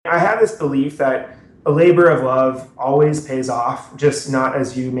this belief that a labor of love always pays off, just not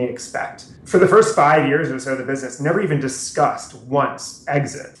as you may expect. For the first 5 years or so of the business, never even discussed once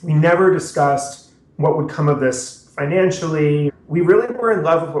exit. We never discussed what would come of this financially. We really were in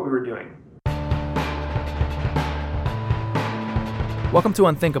love with what we were doing. Welcome to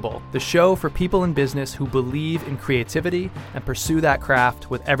Unthinkable, the show for people in business who believe in creativity and pursue that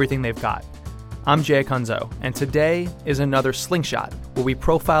craft with everything they've got. I'm Jay Kunzo, and today is another Slingshot, where we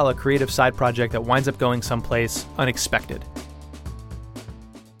profile a creative side project that winds up going someplace unexpected.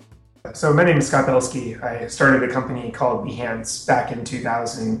 So my name is Scott Belsky. I started a company called Behance back in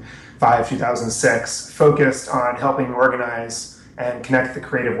 2005, 2006, focused on helping organize and connect the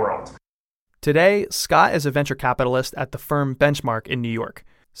creative world. Today, Scott is a venture capitalist at the firm Benchmark in New York.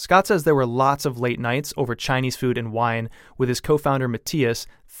 Scott says there were lots of late nights over Chinese food and wine with his co-founder Matthias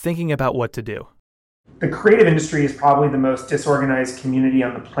thinking about what to do. The creative industry is probably the most disorganized community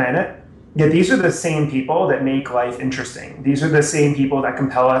on the planet. Yet these are the same people that make life interesting. These are the same people that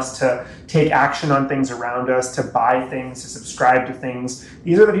compel us to take action on things around us, to buy things, to subscribe to things.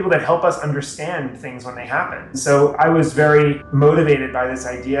 These are the people that help us understand things when they happen. So I was very motivated by this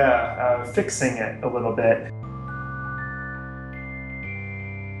idea of fixing it a little bit.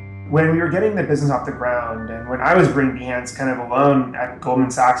 When we were getting the business off the ground, and when I was bringing Behance kind of alone at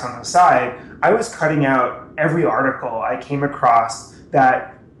Goldman Sachs on the side, I was cutting out every article I came across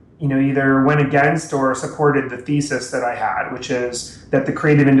that either went against or supported the thesis that I had, which is that the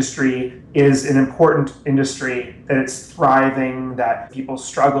creative industry is an important industry, that it's thriving, that people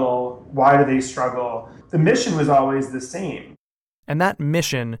struggle. Why do they struggle? The mission was always the same. And that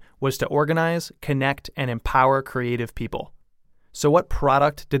mission was to organize, connect, and empower creative people. So what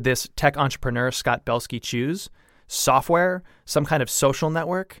product did this tech entrepreneur Scott Belsky choose? Software? Some kind of social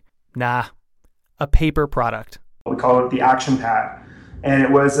network? Nah, a paper product. We call it the Action Pad. And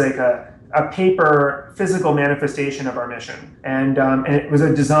it was like a paper physical manifestation of our mission. And it was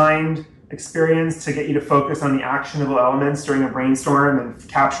a designed experience to get you to focus on the actionable elements during a brainstorm and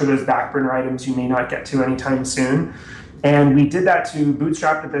capture those back burner items you may not get to anytime soon. And we did that to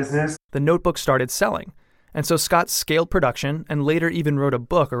bootstrap the business. The notebook started selling. And so Scott scaled production and later even wrote a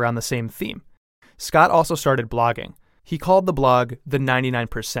book around the same theme. Scott also started blogging. He called the blog The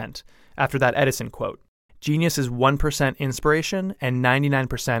 99%, after that Edison quote. Genius is 1% inspiration and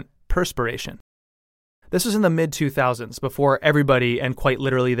 99% perspiration. This was in the mid-2000s, before everybody, and quite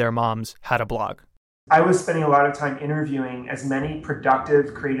literally their moms, had a blog. I was spending a lot of time interviewing as many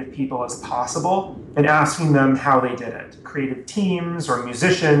productive, creative people as possible and asking them how they did it. Creative teams or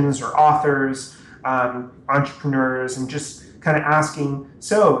musicians or authors, entrepreneurs, and just kind of asking,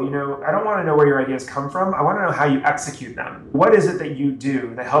 I don't want to know where your ideas come from. I want to know how you execute them. What is it that you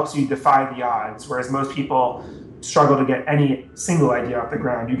do that helps you defy the odds? Whereas most people struggle to get any single idea off the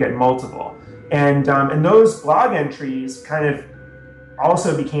ground, you get multiple. And those blog entries kind of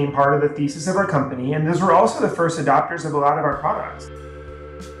also became part of the thesis of our company. And those were also the first adopters of a lot of our products.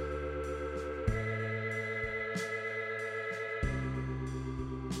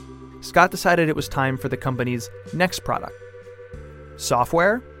 Scott decided it was time for the company's next product.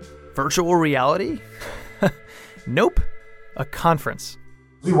 Software? Virtual reality? Nope. A conference.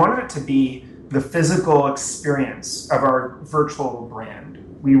 We wanted it to be the physical experience of our virtual brand.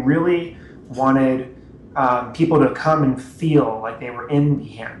 We really wanted people to come and feel like they were in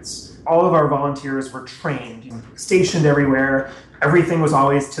Behance. All of our volunteers were trained, stationed everywhere. Everything was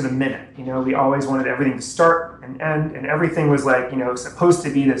always to the minute. We always wanted everything to start and end, and everything was supposed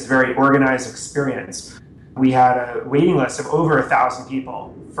to be this very organized experience. We had a waiting list of over 1,000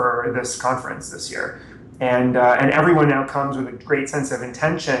 people for this conference this year. And everyone now comes with a great sense of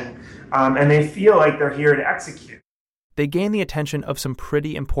intention, and they feel like they're here to execute. They gained the attention of some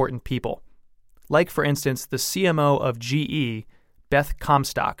pretty important people. Like, for instance, the CMO of GE, Beth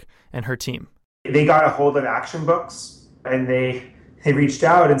Comstock, and her team. They got a hold of Action Books, and they reached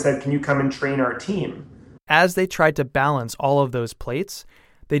out and said, can you come and train our team? As they tried to balance all of those plates,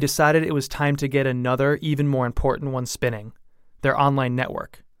 they decided it was time to get another, even more important one spinning. Their online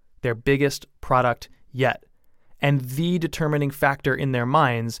network. Their biggest product yet. And the determining factor in their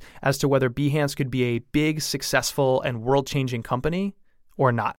minds as to whether Behance could be a big, successful, and world-changing company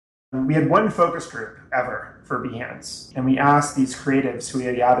or not. We had one focus group ever for Behance, and we asked these creatives who we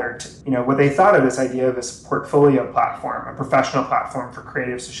had gathered, what they thought of this idea of this portfolio platform, a professional platform for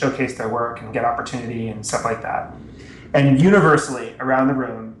creatives to showcase their work and get opportunity and stuff like that. And universally around the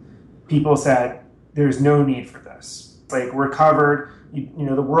room, people said, there's no need for this. Like, we're covered.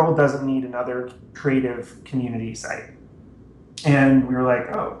 The world doesn't need another creative community site. And we were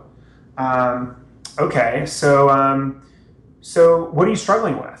like, okay, so what are you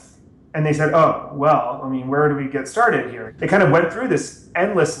struggling with? And they said, oh, well, I mean, where do we get started here? They kind of went through this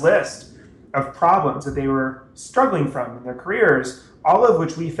endless list of problems that they were struggling from in their careers, all of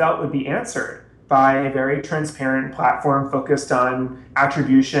which we felt would be answered by a very transparent platform focused on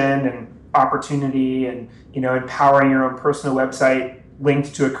attribution and opportunity and, empowering your own personal website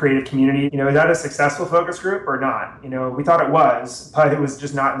linked to a creative community. Is that a successful focus group or not? We thought it was, but it was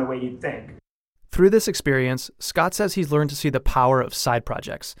just not in the way you'd think. Through this experience, Scott says he's learned to see the power of side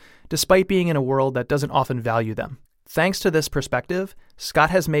projects, despite being in a world that doesn't often value them. Thanks to this perspective, Scott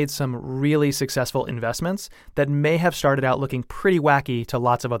has made some really successful investments that may have started out looking pretty wacky to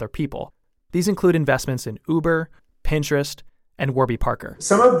lots of other people. These include investments in Uber, Pinterest, and Warby Parker.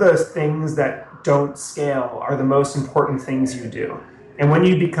 Some of the things that don't scale are the most important things you do. And when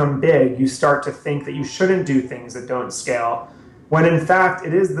you become big, you start to think that you shouldn't do things that don't scale, when in fact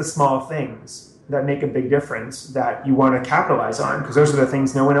it is the small things that make a big difference that you want to capitalize on, because those are the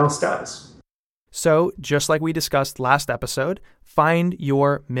things no one else does. So, just like we discussed last episode, find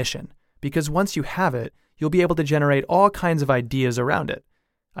your mission, because once you have it, you'll be able to generate all kinds of ideas around it.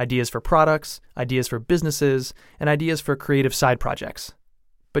 Ideas for products, ideas for businesses, and ideas for creative side projects.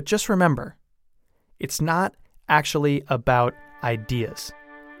 But just remember, it's not actually about ideas.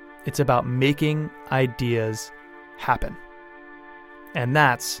 It's about making ideas happen. And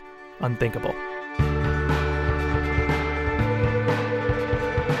that's unthinkable.